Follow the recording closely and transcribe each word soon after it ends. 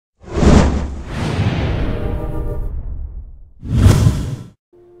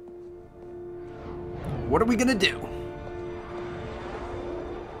what are we gonna do?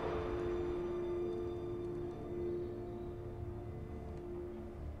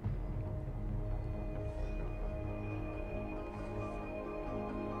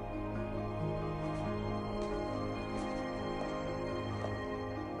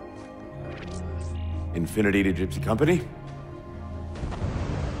 Infinity to Gypsy Company?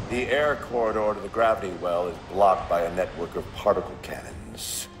 The air corridor to the gravity well is blocked by a network of particle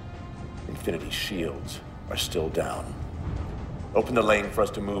cannons. Infinity's shields are still down. Open the lane for us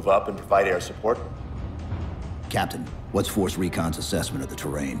to move up and provide air support. Captain, what's Force Recon's assessment of the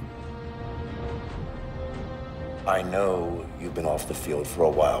terrain? I know you've been off the field for a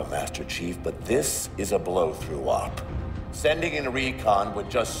while, Master Chief, but this is a blow-through op. Sending in a recon would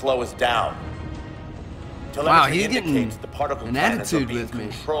just slow us down. Wow, he's getting the particle an cannons attitude are being with me.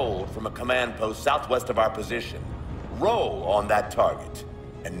 controlled from a command post southwest of our position. Roll on that target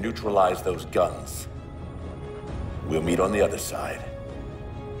and neutralize those guns. We'll meet on the other side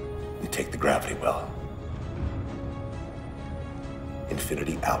and take the gravity well.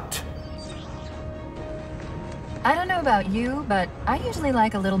 Infinity out. I don't know about you, but I usually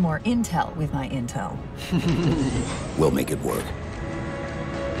like a little more intel with my intel. We'll make it work.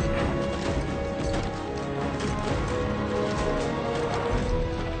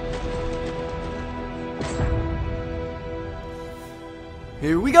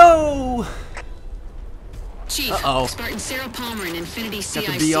 Here we go! Chief, Uh-oh. Spartan Sarah Palmer in Infinity Got CIC.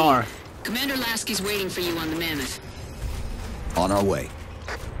 the VR. Commander Lasky's waiting for you on the Mammoth. On our way.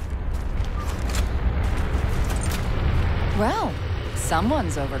 Well,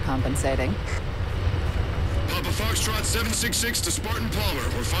 someone's overcompensating. Papa Foxtrot 766 to Spartan Palmer.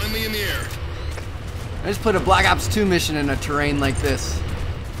 We're finally in the air. I just put a Black Ops 2 mission in a terrain like this.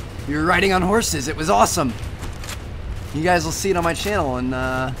 We were riding on horses. It was awesome. You guys will see it on my channel and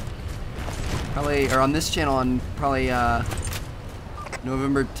probably, or on this channel on probably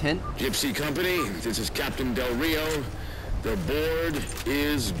November 10th. Gypsy Company, this is Captain Del Rio. The board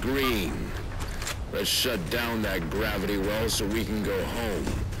is green. Let's shut down that gravity well so we can go home.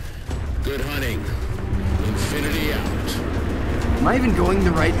 Good hunting. Infinity out. Am I even going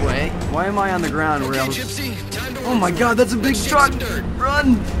the right way? Why am I on the ground where I was... Gypsy, time to Oh my god, that's a big truck!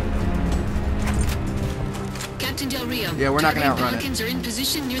 Run! Captain Del Rio. Yeah, we're not gonna outrun it. Pelicans are in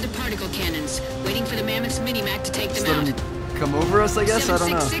position near the particle cannons, waiting for the Mammoth's minimac to take them Just let out. him come over us, I guess? I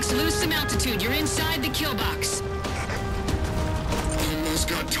don't know. 766, lose some altitude. You're inside the kill box. Almost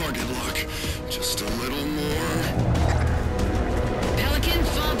got target lock. Just a little more. Pelican,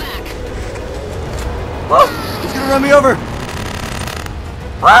 fall back. Oh! He's gonna run me over!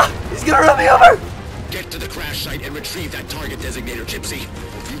 Ah! He's gonna run me over! Get to the crash site and retrieve that target designator, Gypsy.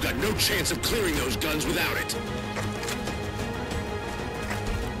 You've got no chance of clearing those guns without it.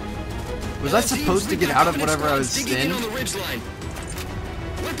 Was I supposed to get out of whatever I was in? On the ridgeline.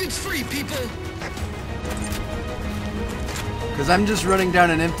 Weapons free, people. Because I'm just running down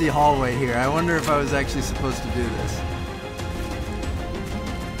an empty hallway here. I wonder if I was actually supposed to do this.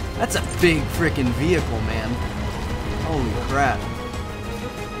 That's a big freaking vehicle, man. Holy crap.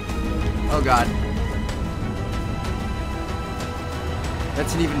 Oh god.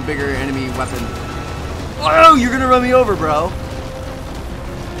 That's an even bigger enemy weapon. Oh, you're gonna run me over, bro.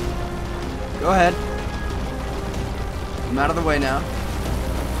 Go ahead. I'm out of the way now.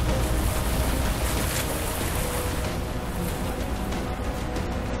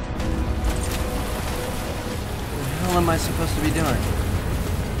 What the hell am I supposed to be doing?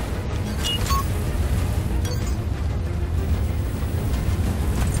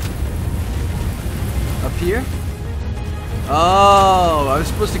 Up here? Oh, I was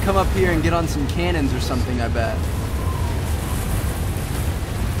supposed to come up here and get on some cannons or something, I bet.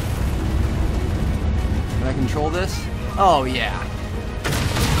 Can I control this? Oh, yeah.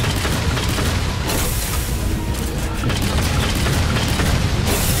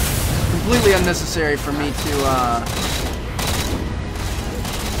 Completely unnecessary for me to,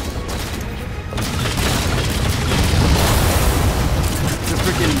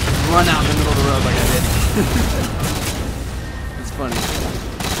 freaking run out in the middle of the road like I did. It's funny.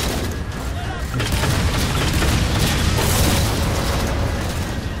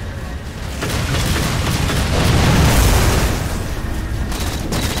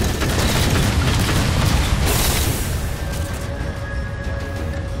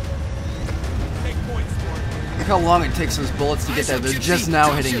 Look how long it takes those bullets to get there. They're just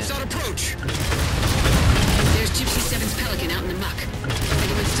now hitting it. There's Gypsy 7's Pelican out in the muck.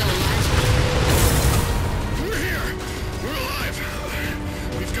 Anyone still alive? We're here. We're alive.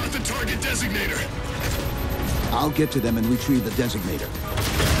 We've got the target designator. I'll get to them and retrieve the designator.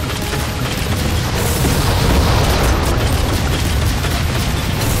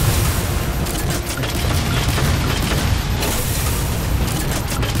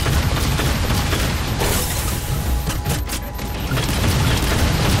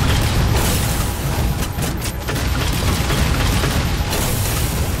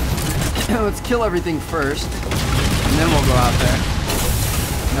 kill everything first, and then we'll go out there.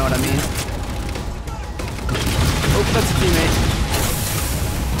 You know what I mean? Oh, that's a teammate.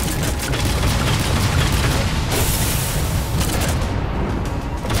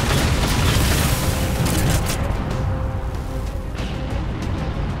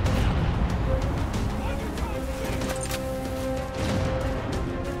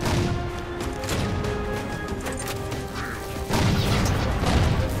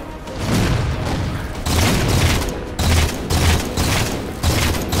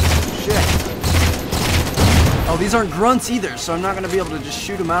 These aren't grunts either, so I'm not going to be able to just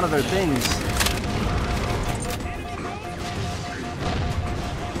shoot them out of their things.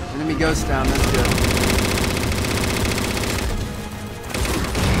 Enemy ghost down, that's good.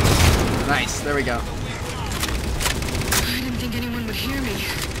 Nice, there we go. I didn't think anyone would hear me.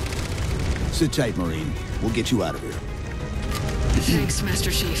 Sit tight, Marine. We'll get you out of here. Thanks,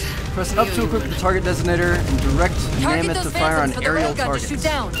 Master Chief. Press up to equip the target designator and direct Mammoth to fire on aerial targets. Shoot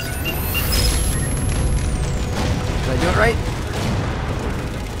down. Did I do it right?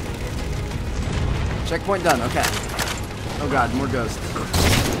 Checkpoint done, okay. Oh god, more ghosts.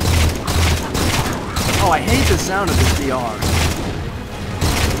 Oh, I hate the sound of this VR.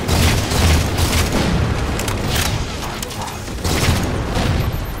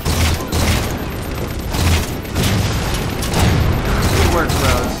 Good work,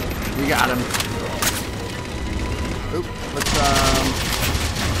 bros. We got him. Oop, let's,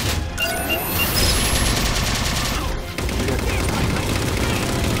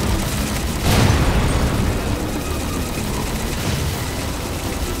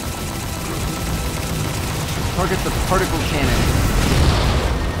 target the particle cannon.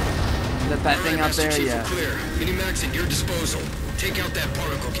 Is that thing out there? Chief, Yeah. Clear. Minimax at your disposal. Take out that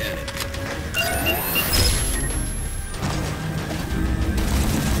particle cannon.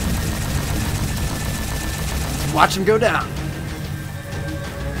 Watch him go down.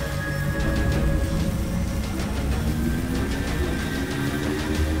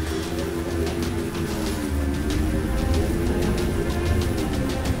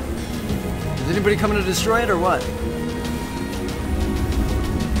 Is anybody coming to destroy it or what? Do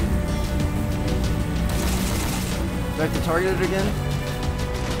I have to target it again?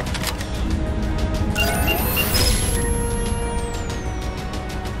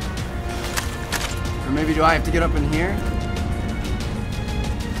 Or maybe do I have to get up in here?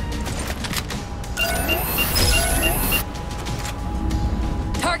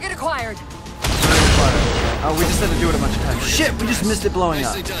 Target acquired. Oh, we just had to do it a bunch of times. Shit, we just missed it blowing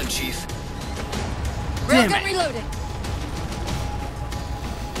up. Nicely done, Chief. Damn Railgun it. reloading.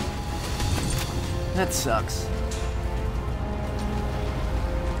 That sucks.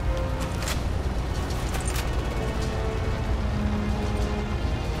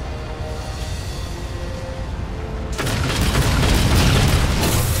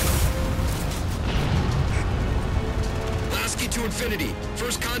 Lasky to infinity.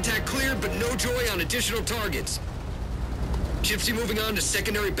 First contact cleared, but no joy on additional targets. Gypsy moving on to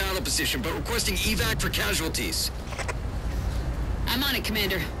secondary battle position, but requesting evac for casualties. I'm on it,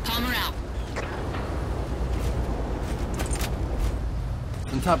 Commander. Palmer out.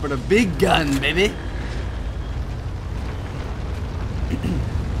 On top of the big gun, baby.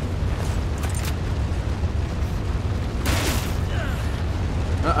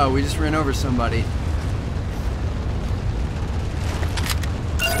 Uh-oh, we just ran over somebody.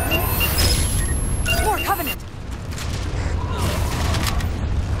 More Covenant.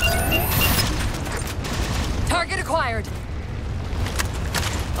 Target acquired.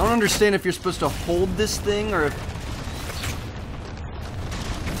 I don't understand if you're supposed to hold this thing or if...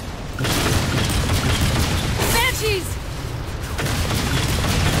 Banshees.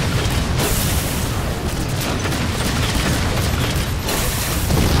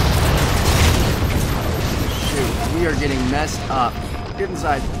 Shoot, we are getting messed up. Get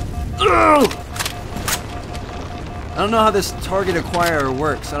inside. Ugh! I don't know how this target acquire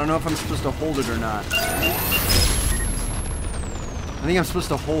works. I don't know if I'm supposed to hold it or not. I think I'm supposed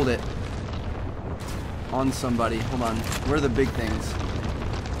to hold it on somebody. Hold on. Where are the big things?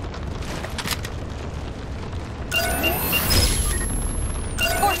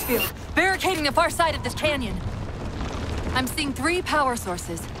 Force field. Barricading the far side of this canyon. I'm seeing 3 power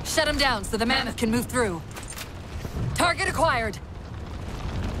sources. Shut them down so the Mammoth can move through. Target acquired.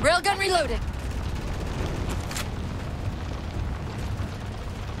 Railgun reloaded.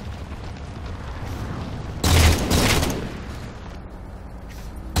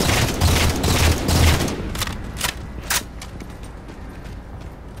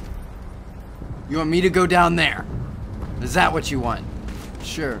 You want me to go down there? Is that what you want?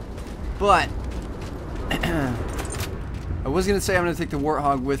 Sure. But I was gonna say I'm gonna take the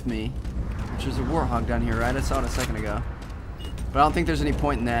Warthog with me, which is a Warthog down here, right? I saw it a second ago. But I don't think there's any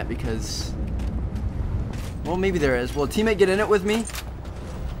point in that because, well, maybe there is. Will a teammate get in it with me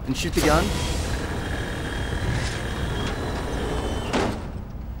and shoot the gun?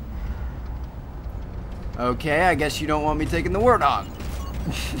 Okay, I guess you don't want me taking the Warthog.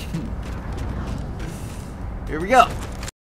 Here we go.